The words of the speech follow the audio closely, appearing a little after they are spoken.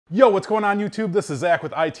Yo, what's going on YouTube? This is Zach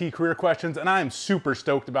with IT Career Questions, and I'm super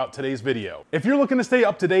stoked about today's video. If you're looking to stay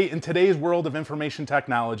up to date in today's world of information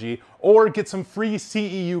technology, or get some free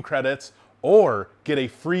CEU credits, or get a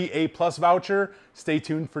free A+ voucher, stay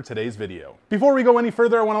tuned for today's video. Before we go any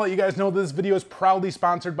further, I want to let you guys know this video is proudly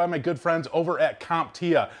sponsored by my good friends over at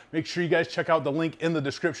CompTIA. Make sure you guys check out the link in the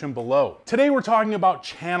description below. Today we're talking about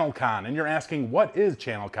ChannelCon, and you're asking, what is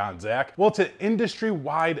ChannelCon, Zach? Well, it's an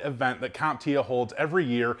industry-wide event that CompTIA holds every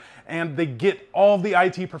year, and they get all the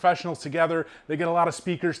IT professionals together, they get a lot of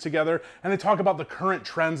speakers together, and they talk about the current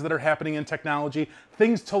trends that are happening in technology,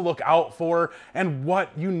 things to look out for, and what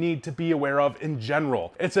you need to be aware of in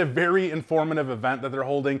general. It's a very informative event that they're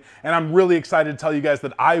holding, and I'm really excited to tell you guys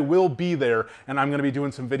that I will be there, and I'm gonna be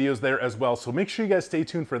doing some videos there as well, so make sure you guys stay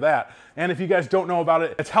tuned for that. And if you guys don't know about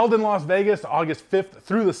it, it's held in Las Vegas, August 5th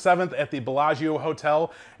through the 7th at the Bellagio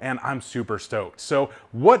Hotel, and I'm super stoked. So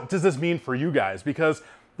what does this mean for you guys? Because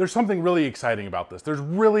there's something really exciting about this. There's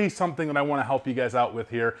really something that I want to help you guys out with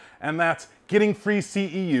here, and that's getting free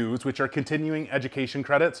CEUs, which are continuing education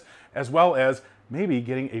credits, as well as maybe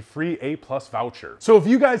getting a free A+ voucher. So if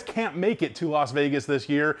you guys can't make it to Las Vegas this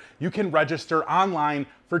year, you can register online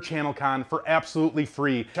for ChannelCon for absolutely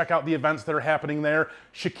free. Check out the events that are happening there.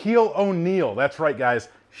 Shaquille O'Neal, that's right guys,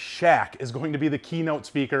 Shaq is going to be the keynote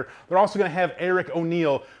speaker. They're also going to have Eric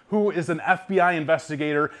O'Neill, who is an FBI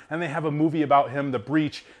investigator, and they have a movie about him, The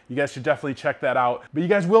Breach. You guys should definitely check that out. But you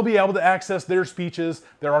guys will be able to access their speeches.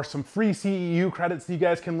 There are some free CEU credits that you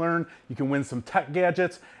guys can learn. You can win some tech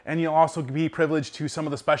gadgets, and you'll also be privileged to some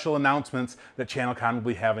of the special announcements that ChannelCon will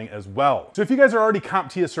be having as well. So if you guys are already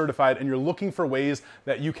CompTIA certified and you're looking for ways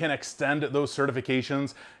that you can extend those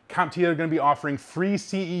certifications, CompTIA are going to be offering free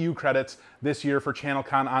CEU credits this year for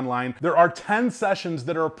ChannelCon Online. There are 10 sessions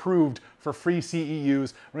that are approved for free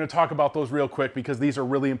CEUs. We're going to talk about those real quick because these are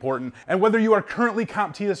really important. And whether you are currently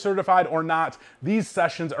CompTIA certified or not, these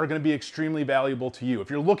sessions are going to be extremely valuable to you.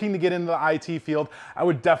 If you're looking to get into the IT field, I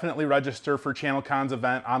would definitely register for ChannelCon's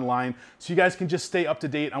event online so you guys can just stay up to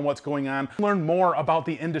date on what's going on, learn more about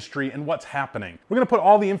the industry and what's happening. We're going to put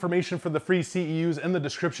all the information for the free CEUs in the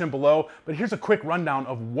description below, but here's a quick rundown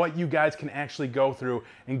of what you guys can actually go through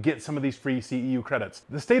and get some of these free CEU credits.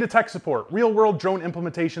 The state of tech support, real-world drone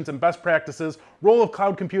implementations and best practices, role of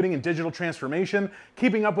cloud computing and digital transformation,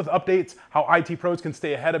 keeping up with updates, how IT pros can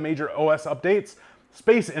stay ahead of major OS updates,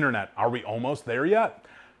 space internet, are we almost there yet?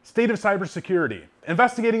 State of cybersecurity,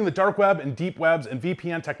 investigating the dark web and deep webs and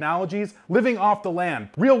VPN technologies, living off the land,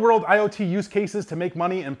 real-world IoT use cases to make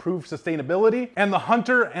money and improve sustainability, and the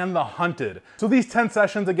hunter and the hunted. So these 10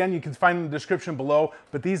 sessions, again, you can find in the description below,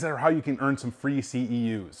 but these are how you can earn some free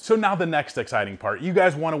CEUs. So now the next exciting part. You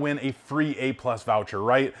guys want to win a free A+ voucher,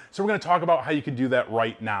 right? So we're going to talk about how you can do that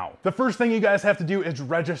right now. The first thing you guys have to do is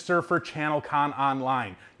register for ChannelCon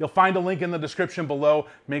Online. You'll find a link in the description below.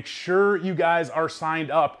 Make sure you guys are signed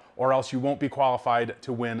up, or else you won't be qualified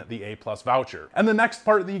to win the A+ voucher. And the next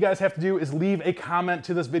part that you guys have to do is leave a comment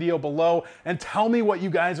to this video below and tell me what you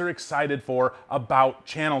guys are excited for about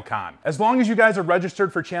ChannelCon. As long as you guys are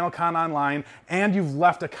registered for ChannelCon Online and you've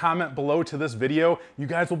left a comment below to this video, you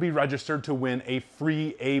guys will be registered to win a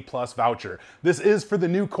free A+ voucher. This is for the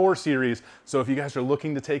new core series, so if you guys are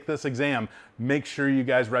looking to take this exam, make sure you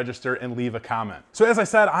guys register and leave a comment. So as I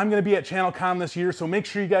said, I'm gonna be at ChannelCon this year, so make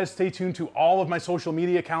sure you guys stay tuned to all of my social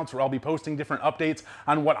media accounts where I'll be posting different updates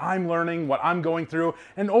on what I'm learning, what I'm going through,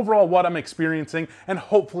 and overall what I'm experiencing, and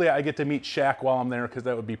hopefully I get to meet Shaq while I'm there because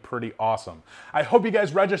that would be pretty awesome. I hope you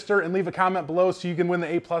guys register and leave a comment below so you can win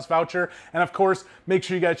the A+ voucher, and of course, make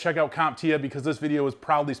sure you guys check out CompTIA because this video is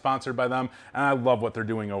proudly sponsored by them, and I love what they're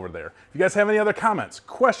doing over there. If you guys have any other comments,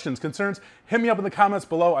 questions, concerns, hit me up in the comments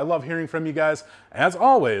below. I love hearing from you guys. As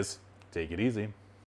always, take it easy.